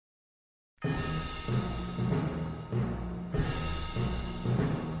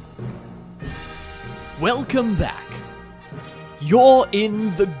Welcome back. You're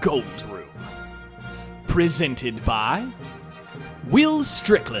in the Gold Room. Presented by Will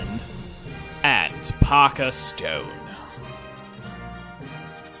Strickland and Parker Stone.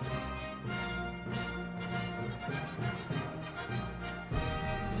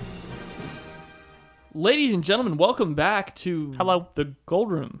 Ladies and gentlemen, welcome back to the Gold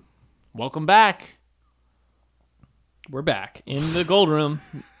Room. Welcome back. We're back in the Gold Room.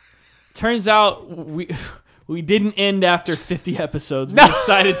 Turns out we didn't end after 50 episodes. We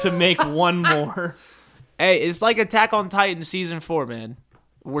decided to make one more. Hey, it's like Attack on Titan Season 4, man.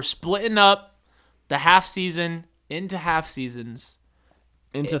 We're splitting up the half season into half seasons.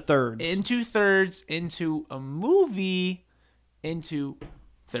 Into thirds. Into thirds, into a movie, into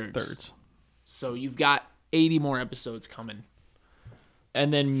thirds. So you've got 80 more episodes coming.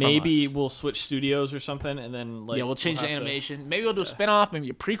 And then maybe we'll switch studios or something, and then we'll change the animation. Maybe we'll do a spinoff, maybe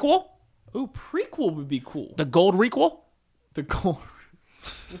a prequel. Ooh, prequel would be cool. The Gold Requel? The Gold.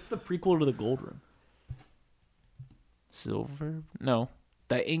 What's the prequel to the Gold Room? Silver? No,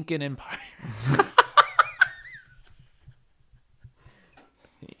 the Incan Empire.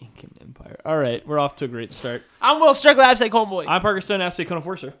 The Incan Empire. All right, we're off to a great start. I'm Will Strickland, App State Homeboy. I'm Parker Stone, App State Cone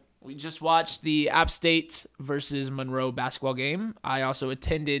Enforcer. We just watched the App State versus Monroe basketball game. I also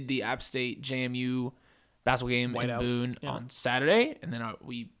attended the App State JMU basketball game in Boone on Saturday. And then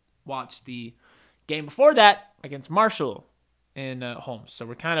we watched the game before that against Marshall in Holmes. So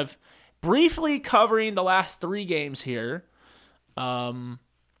we're kind of briefly covering the last three games here.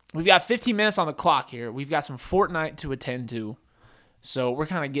 We've got 15 minutes on the clock here. We've got some Fortnite to attend to. So we're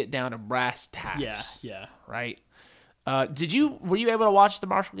kind of getting down to brass tacks. Yeah. Right? Were you able to watch the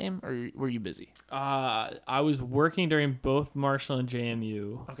Marshall game, or were you busy? I was working during both Marshall and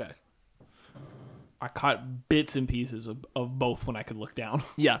JMU. Okay. I caught bits and pieces of both when I could look down.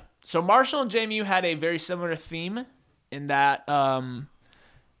 Yeah. So Marshall and JMU had a very similar theme in that, I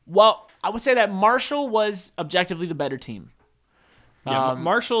would say that Marshall was objectively the better team. Yeah,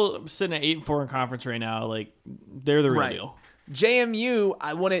 Marshall sitting at 8-4 in conference right now. Like, they're the real deal. JMU,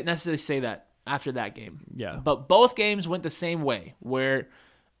 I wouldn't necessarily say that after that game. Yeah. But both games went the same way, where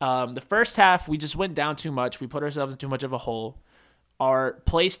the first half, we just went down too much. We put ourselves in too much of a hole. Our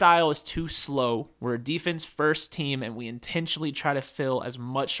play style is too slow. We're a defense-first team, and we intentionally try to fill as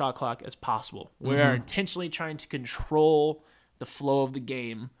much shot clock as possible. We are intentionally trying to control the flow of the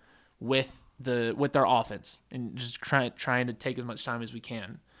game with our offense and just trying to take as much time as we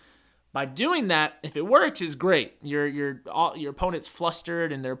can. By doing that, if it works, is great. Your opponent's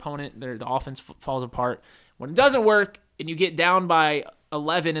flustered, and the offense falls apart. When it doesn't work, and you get down by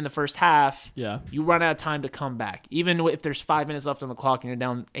 11 in the first half, you run out of time to come back. Even if there's 5 minutes left on the clock and you're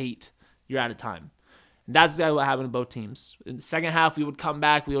down 8, you're out of time. And that's exactly what happened to both teams. In the second half, we would come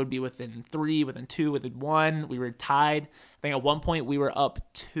back. We would be within 3, within 2, within 1. We were tied. I think at one point we were up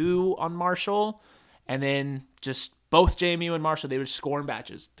 2 on Marshall, and then just both JMU and Marshall, they would score in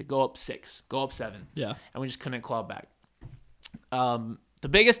batches to go up 6, go up 7. Yeah. And we just couldn't claw back. The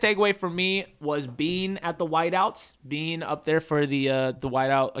biggest takeaway for me was being at the whiteouts, being up there for the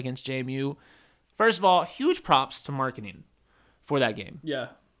whiteout against JMU. First of all, huge props to marketing for that game. Yeah.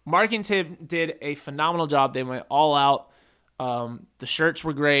 Marketing team did a phenomenal job. They went all out. The shirts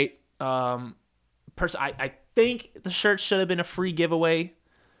were great. I think the shirts should have been a free giveaway.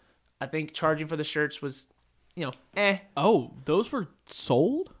 I think charging for the shirts was, Oh, those were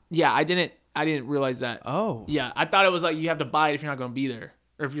sold? Yeah, I didn't realize that. Oh. Yeah, I thought it was like you have to buy it if you're not going to be there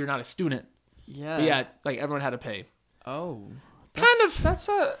or if you're not a student. Yeah. But yeah, like everyone had to pay. Oh. That's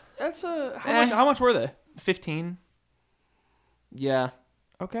How much were they? 15. Yeah.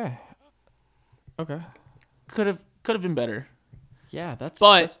 Okay. Could have been better. Yeah,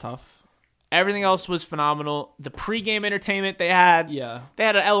 that's tough. Everything else was phenomenal. The pregame entertainment they had. Yeah. They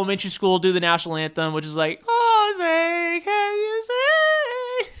had an elementary school do the national anthem, which is like, oh, say, can you say?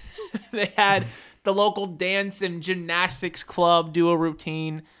 They had the local dance and gymnastics club do a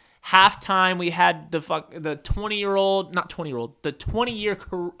routine. Halftime, we had the 20-year-old, not 20-year-old, the 20-year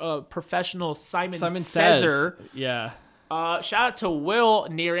professional Simon Says. Yeah. Shout out to Will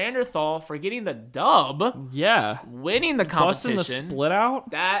Neanderthal for getting the dub. Yeah. Winning the competition. Busting the split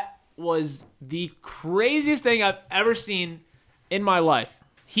out. That was the craziest thing I've ever seen in my life.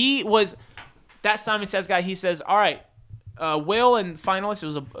 He was that Simon Says guy. He says, all right, Will and finalists, it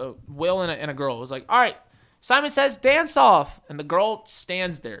was a Will and a girl. It was like, all right, Simon Says dance off. And the girl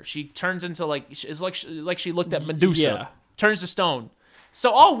stands there. She turns into it's like she looked at Medusa. Yeah. Turns to stone.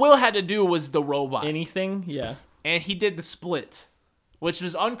 So all Will had to do was the robot. Anything? Yeah. And he did the split. which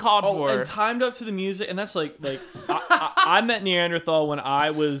was uncalled for. And timed up to the music, and that's like I met Neanderthal when I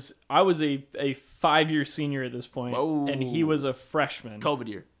was a 5-year senior at this point, Whoa. and he was a freshman. COVID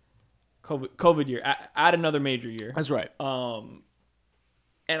year. COVID year at another major year. That's right. And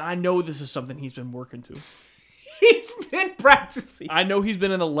I know this is something he's been working to. He's been practicing. I know he's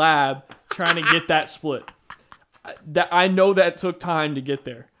been in the lab trying to get that split. I know that took time to get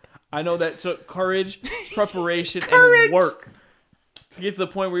there. I know that took courage, preparation, and work to get to the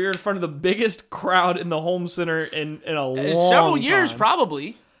point where you're in front of the biggest crowd in the home center in a long several years, time.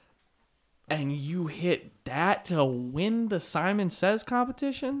 probably. And you hit that to win the Simon Says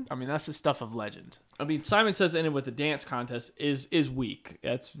competition? I mean, that's the stuff of legend. I mean, Simon Says ended with the dance contest is weak.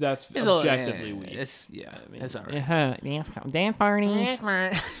 That's objectively weak. It's all right. Yeah, dance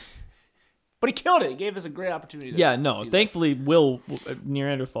party. But he killed it. He gave us a great opportunity. Yeah, no. Thankfully, Will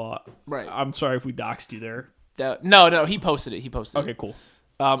Neanderthal. Right. I'm sorry if we doxed you there. No, he posted it. Okay, cool.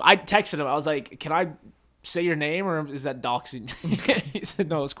 I texted him. I was like, "Can I say your name, or is that doxing?" He said,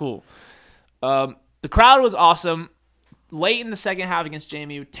 "No, it's cool." The crowd was awesome. Late in the second half against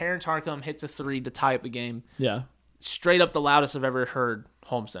JMU, Terrence Harcum hits a 3 to tie up the game. Yeah. Straight up the loudest I've ever heard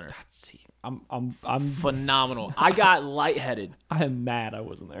home center. I'm Phenomenal. I got lightheaded. I am mad I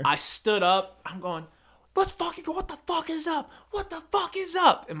wasn't there. I stood up. I'm going, let's fucking go. What the fuck is up? What the fuck is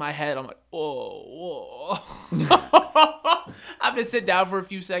up? In my head, I'm like, whoa. I've been sitting down for a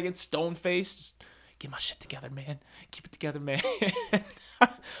few seconds, stone faced. Just get my shit together, man. Keep it together, man.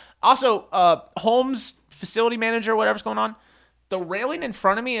 Also, Holmes, facility manager, whatever's going on, the railing in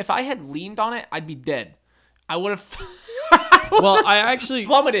front of me, if I had leaned on it, I'd be dead. I would have... Well, I actually...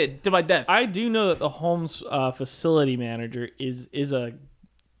 plummeted to my death. I do know that the Holmes facility manager is a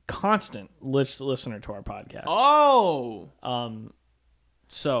constant listener to our podcast. Oh.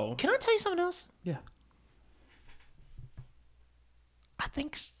 So... Can I tell you something else? Yeah. I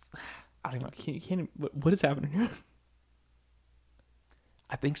think... I don't know. What is happening here?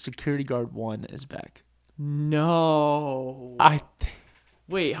 I think Security Guard 1 is back. No.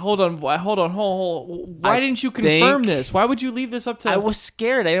 Wait, hold on. Why didn't you confirm this? Why would you leave this up to... I was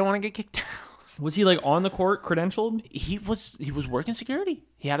scared. I didn't want to get kicked out. Was he like on the court, credentialed? He was working security.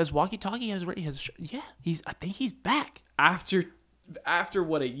 He had his walkie-talkie. I think he's back. After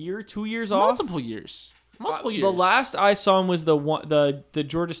what, a year, 2 years off? Multiple years. The last I saw him was the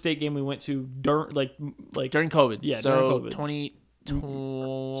Georgia State game we went to during COVID. Yeah, so during COVID.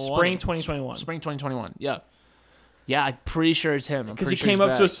 Spring 2021. Spring 2021. Yeah. Yeah, I'm pretty sure it's him. Because he came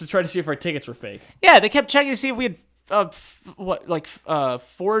up to us to try to see if our tickets were fake. Yeah, they kept checking to see if we had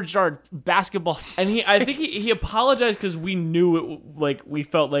forged our basketball. And I think he apologized because we knew it. Like we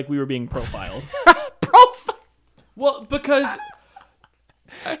felt like we were being profiled. Well, because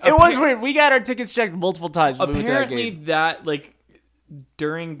it was weird. We got our tickets checked multiple times. Apparently, that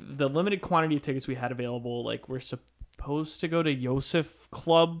during the limited quantity of tickets we had available, we're supposed to go to Yosef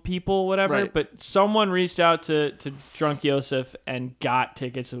Club people, whatever. Right. But someone reached out to Drunk Yosef and got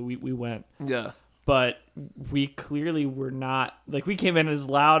tickets, so we went. Yeah. But we clearly were not, we came in as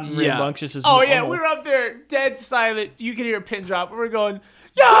loud and rambunctious as normal. Yeah, we were up there dead silent. You could hear a pin drop. We were going,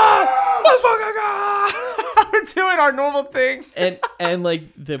 yeah, motherfucker, God! We're doing our normal thing. And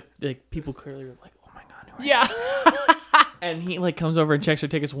the people clearly were like, oh my God. Yeah. And he comes over and checks our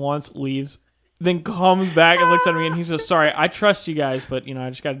tickets once, leaves, then comes back and looks at me and he says, sorry, I trust you guys, but I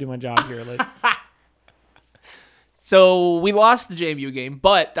just got to do my job here. So we lost the JMU game,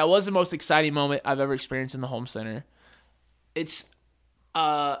 but that was the most exciting moment I've ever experienced in the home center. It's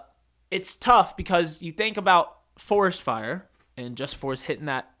tough because you think about Forest Fire and Just Forest hitting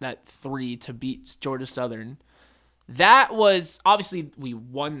that 3 to beat Georgia Southern. That was obviously we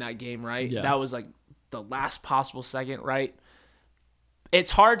won that game, right? Yeah. That was the last possible second, right?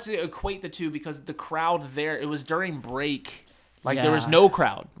 It's hard to equate the two because the crowd there, it was during break. There was no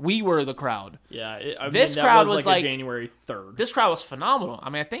crowd. We were the crowd. Yeah. This crowd was like January 3rd. This crowd was phenomenal.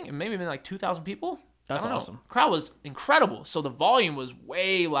 I mean, I think it maybe been 2,000 people. That's awesome. Crowd was incredible. So the volume was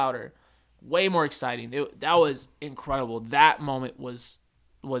way louder, way more exciting. That was incredible. That moment was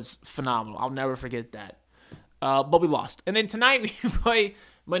phenomenal. I'll never forget that. But we lost. And then tonight we play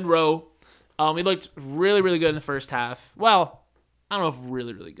Monroe. We looked really, really good in the first half. Well, I don't know if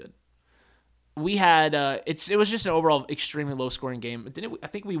really, really good. We had it was just an overall extremely low scoring game. I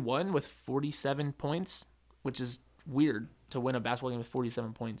think we won with 47 points, which is weird to win a basketball game with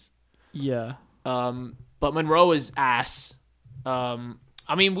 47 points. Yeah. But Monroe is ass. I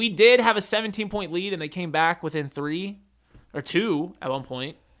mean, we did have a 17-point lead, and they came back within 3 or 2 at one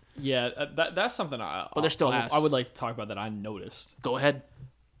point. Yeah, that's something but they're still ass. I would like to talk about that I noticed. Go ahead.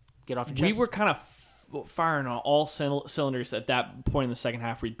 Get off your chest. We were kind of firing on all cylinders at that point in the second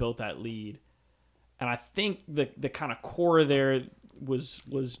half. We built that lead, and I think the kind of core there was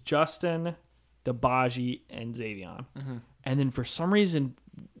Justin, Debaji, and Xavion. Mm-hmm. And then for some reason,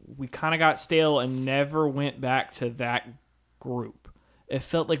 we kind of got stale and never went back to that group. It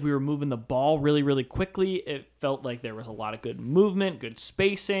felt like we were moving the ball really, really quickly. It felt like there was a lot of good movement, good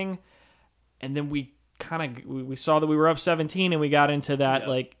spacing. And then we saw that we were up 17 and we got into that,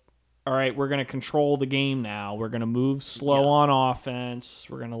 all right, we're going to control the game now. We're going to move slow on offense.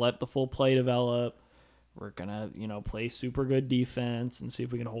 We're going to let the full play develop. We're going to, play super good defense and see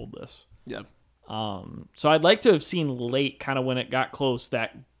if we can hold this. Yeah. So I'd like to have seen late, kind of when it got close,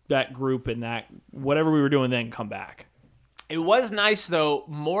 that group and that whatever we were doing then come back. It was nice, though,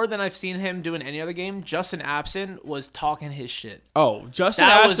 more than I've seen him do in any other game. Justin Abson was talking his shit. Oh, Justin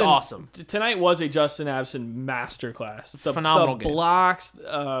That Abson was awesome. Tonight was a Justin Abson masterclass. Phenomenal the game. blocks,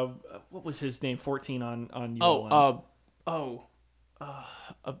 what was his name? 14 on ULM.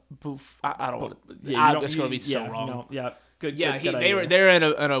 Boof. I don't want to. Yeah, it's going to be so wrong. No, yeah, good. Yeah, good they idea. were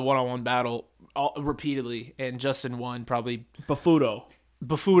in a one-on-one battle repeatedly, and Justin won probably. Bafuto.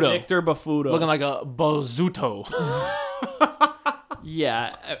 Victor Bafuto. Looking like a Bozuto.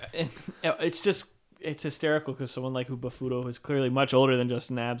 Yeah, it's hysterical because someone like Bafuto, who's clearly much older than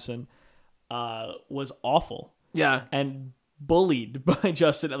Justin Abson, was awful. Yeah. And bullied by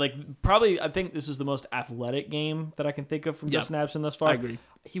Justin. Probably, I think this was the most athletic game that I can think of from Justin Abson thus far. I agree.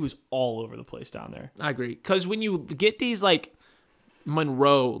 He was all over the place down there. I agree. Because when you get these,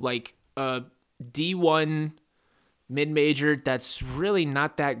 Monroe, D1 mid-major that's really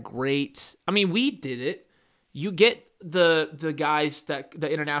not that great. I mean, we did it. You get the guys,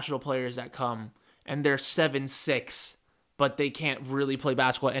 the international players that come, and they're 7'6", but they can't really play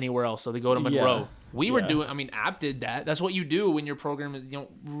basketball anywhere else, so they go to Monroe. Yeah. We were doing, App did that. That's what you do when your program is, you don't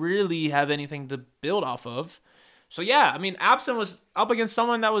really have anything to build off of. So, yeah, Abson was up against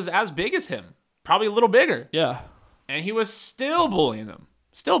someone that was as big as him, probably a little bigger. Yeah. And he was still bullying him.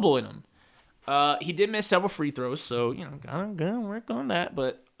 He did miss several free throws, so, gotta work on that.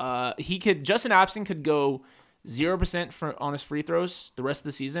 But Justin Abson could go 0% on his free throws the rest of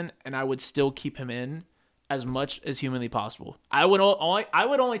the season, and I would still keep him in as much as humanly possible. I would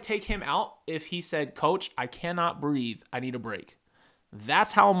only take him out if he said, "Coach, I cannot breathe. I need a break."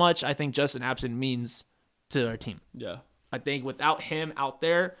 That's how much I think Justin Abson means to our team. Yeah. I think without him out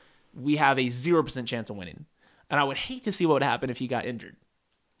there, we have a 0% chance of winning. And I would hate to see what would happen if he got injured.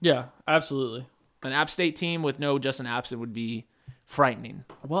 Yeah, absolutely. An App State team with no Justin Abson would be frightening.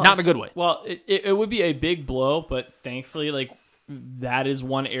 Well, not in a good way. Well, it would be a big blow, but thankfully, that is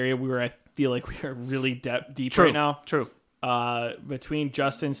one area where I feel like we are really deep right now. True. Between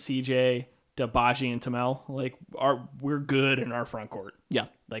Justin, CJ, Debaji, and Tamel, we're good in our front court. Yeah.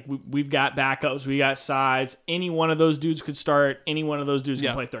 We've got backups, we got sides. Any one of those dudes could start. Any one of those dudes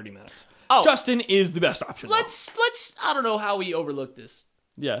can play 30 minutes. Oh, Justin is the best option. Let's. I don't know how we overlooked this.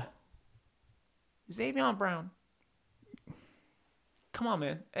 Yeah. Xavion Brown. Come on,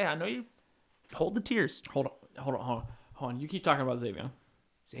 man. Hey, I know you. Hold the tears. Hold on. You keep talking about Xavion.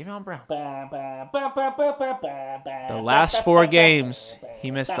 Xavion Brown. The last 4 games,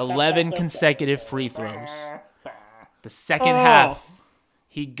 he missed 11 consecutive free throws. The second half,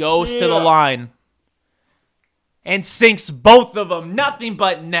 he goes to the line and sinks both of them. Nothing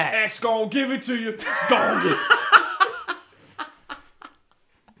but net. X gonna give it to you. Gonna get it.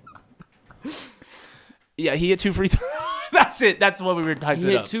 Yeah, he hit 2 free throws. That's it. That's what we were typing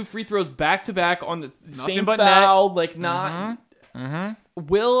He up. hit 2 free throws back to back on the same but foul. net. Not. Mm-hmm.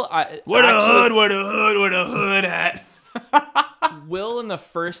 Will Where the hood at? Will in the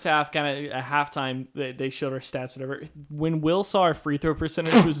first half, kind of at halftime, they showed our stats, whatever. When Will saw our free throw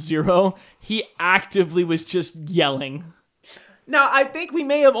percentage was 0, he actively was just yelling. Now, I think we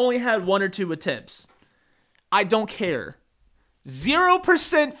may have only had 1 or 2 attempts. I don't care.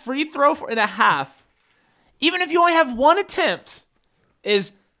 0% free throw in a half, even if you only have 1 attempt,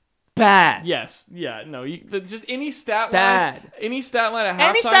 is bad. Yes. Yeah. No. Just any stat line. Bad. Any stat line at halftime.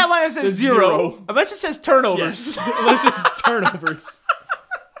 Any stat line that says 0, unless it says turnovers. Yes. Unless it's turnovers.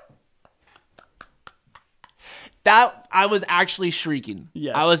 That I was actually shrieking.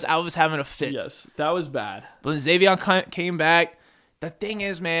 Yes. I was having a fit. Yes. That was bad. But when Xavion came back, the thing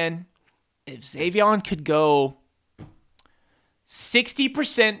is, man, if Xavion could go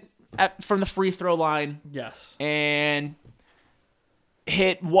 60% from the free throw line, yes, and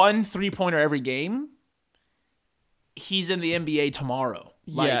hit 1 3-pointer every game, he's in the NBA tomorrow.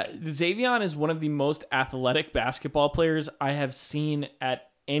 Yeah, Xavion is one of the most athletic basketball players I have seen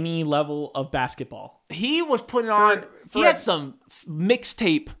at any level of basketball. He was putting on He had some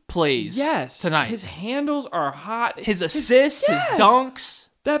mixtape plays tonight. His handles are hot. His assists, his dunks.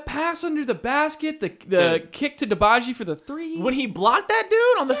 That pass under the basket, the kick to Dibaji for the 3. When he blocked that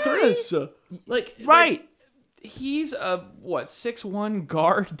dude on the 3? Like, he's a 6'1"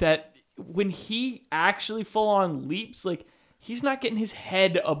 guard that when he actually full on leaps, like he's not getting his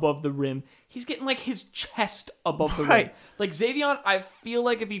head above the rim. He's getting like his chest above the rim. Like Xavier, I feel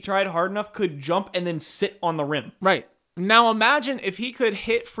like if he tried hard enough, could jump and then sit on the rim. Right. Now imagine if he could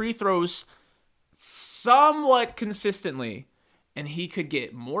hit free throws somewhat consistently and he could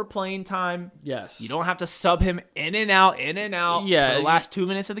get more playing time. Yes. You don't have to sub him in and out for the last 2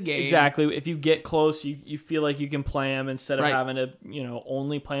 minutes of the game. Exactly. If you get close, you feel like you can play him instead of having to,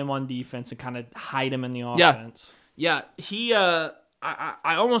 only play him on defense and kind of hide him in the offense. Yeah. He, I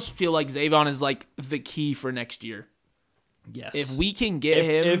almost feel like Xavier is like the key for next year. Yes. If we can get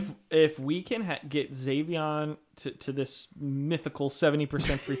him. If we can get Xavier to this mythical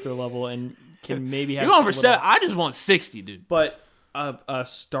 70% free throw level and can maybe have. You're going for 7. I just want 60, dude. But a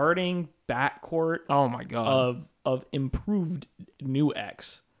starting backcourt. Oh my god. Of improved new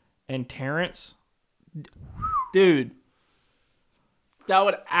X and Terrence, dude, that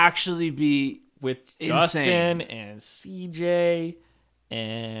would actually be with insane. Justin and CJ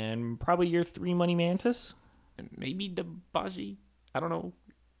and probably your 3 money Mantis. Maybe Dibaji. I don't know.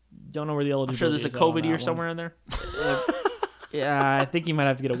 Don't know where the eligibility is. I'm sure there's a COVID year somewhere in there. Yeah, I think he might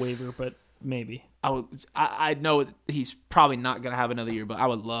have to get a waiver, but maybe. I know he's probably not gonna have another year, but I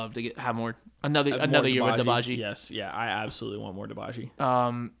would love to have another year with Dibaji. Yes, yeah, I absolutely want more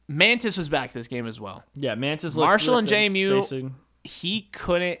Dibaji. Mantis was back this game as well. Yeah, Mantis. Marshall and JMU. He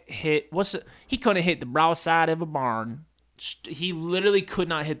couldn't hit. He couldn't hit the brow side of a barn. He literally could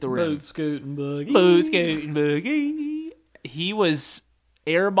not hit the rim. Boot scooting boogie. Boot scooting boogie. He was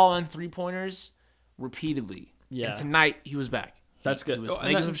airballing 3-pointers repeatedly. Yeah. And tonight he was back. That's good. He was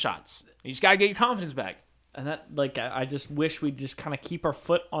making some shots. You just gotta get your confidence back. And that, like, I just wish we'd just kind of keep our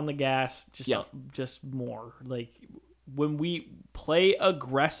foot on the gas, just more. Like, when we play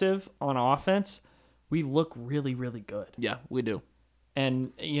aggressive on offense, we look really, really good. Yeah, we do.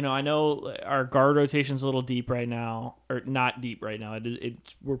 And, I know our guard rotation's a little deep right now, or not deep right now.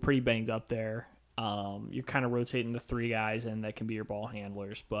 We're pretty banged up there. You're kind of rotating the 3 guys in that can be your ball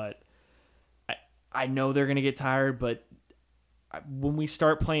handlers, but I know they're going to get tired, but when we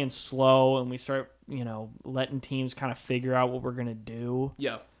start playing slow and we start, letting teams kind of figure out what we're going to do.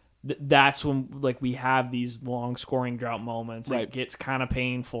 Yeah. That's when, like, we have these long scoring drought moments. Right. It gets kind of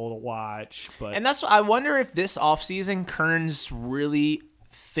painful to watch. And that's I wonder if this offseason Kearns really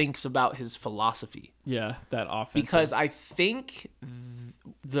thinks about his philosophy. Yeah, that offense. Because I think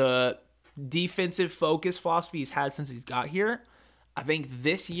the defensive focus philosophy he's had since he's got here, I think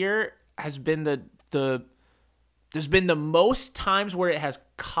this year has been there's been the most times where it has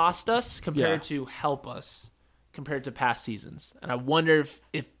cost us compared to help us compared to past seasons. And I wonder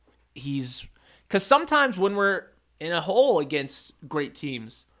if he's, because sometimes when we're in a hole against great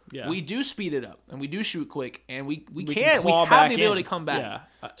teams, we do speed it up and we do shoot quick and we have the ability to come back.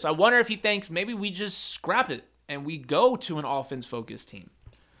 Yeah. So I wonder if he thinks maybe we just scrap it and we go to an offense focused team.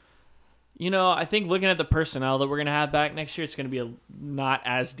 I think looking at the personnel that we're going to have back next year, it's going to be not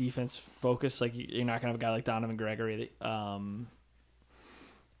as defense focused. Like, you're not going to have a guy like Donovan Gregory.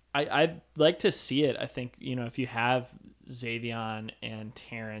 I'd like to see it. I think, if you have Xavier and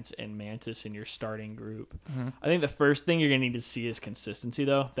Terrence and Mantis in your starting group, I think the first thing you're going to need to see is consistency,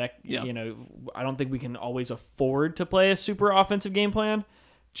 though. I don't think we can always afford to play a super offensive game plan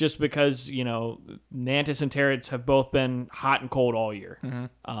just because, Mantis and Terrence have both been hot and cold all year.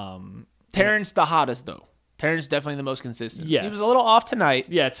 Terrence the hottest, though. Terrence definitely the most consistent. Yes. He was a little off tonight.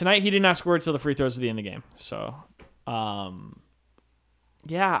 Yeah, tonight he did not score until the free throws at the end of the game. So, I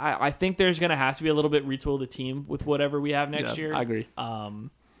think there's going to have to be a little bit retool the team with whatever we have next year. I agree. I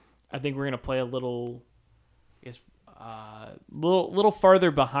think we're going to play a little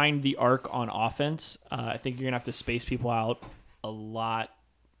farther behind the arc on offense. I think you're going to have to space people out a lot.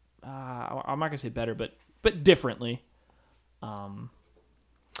 I'm not going to say better, but differently.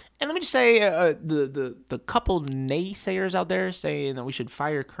 And let me just say, the couple naysayers out there saying that we should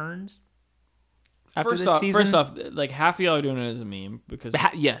fire Kearns after this season. First off, like, half of y'all are doing it as a meme because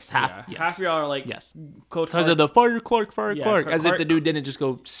half yes. Half of y'all are like, Coach because of the fire Clark, as if the dude didn't just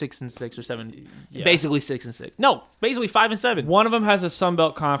go 6-6 or 7, basically 6-6. No, basically 5-7. One of them has a Sun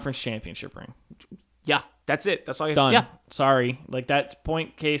Belt Conference championship ring. Yeah, that's it. That's all you done. Yeah, sorry, like that's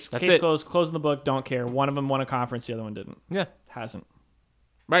point case. That's case it. Closed. Closing the book. Don't care. One of them won a conference. The other one didn't. Yeah, hasn't.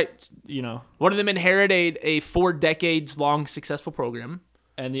 Right. One of them inherited a 4 decades long successful program.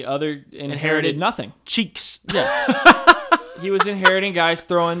 and the other inherited nothing. Cheeks. Yes. He was inheriting guys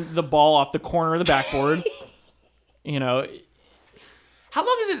throwing the ball off the corner of the backboard. You know. How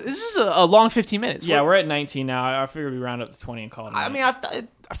long is this? This is a long 15 minutes. Yeah, we're at 19 now. I figured we round up to 20 and call it. I mean, I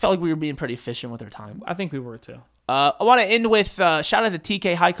felt like we were being pretty efficient with our time. I think we were too. I want to end with shout out to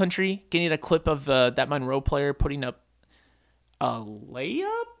TK High Country getting a clip of that Monroe player putting up a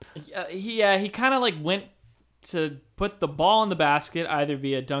layup. He kind of like went to put the ball in the basket either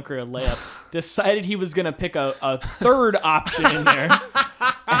via dunk or a layup. Decided he was gonna pick a third option in there,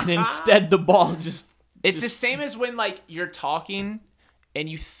 and instead the ball just. It's the same as when like you're talking and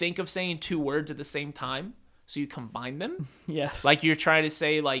you think of saying two words at the same time, so you combine them. Yes. Like you're trying to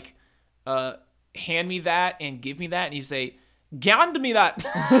say like, hand me that and give me that, and you say, "Gand me that."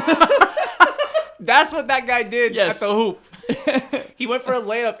 That's what that guy did at the hoop. He went for a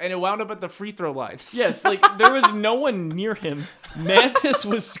layup and it wound up at the free throw line. Yes, like there was no one near him. Mantis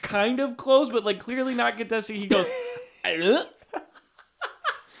was kind of close, but like clearly not contesting. He goes,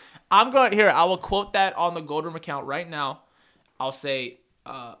 I'm going here. I will quote that on the Goldroom account right now. I'll say,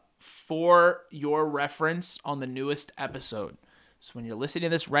 for your reference on the newest episode. So when you're listening to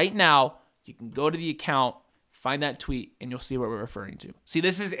this right now, you can go to the account, find that tweet, and you'll see what we're referring to. See,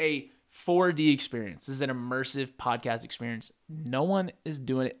 this is a 4D experience. This is an immersive podcast experience. No one is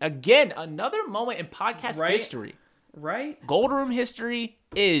doing it. Again, another moment in podcast history. Right? Goldroom history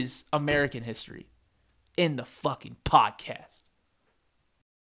is American history in the fucking podcast.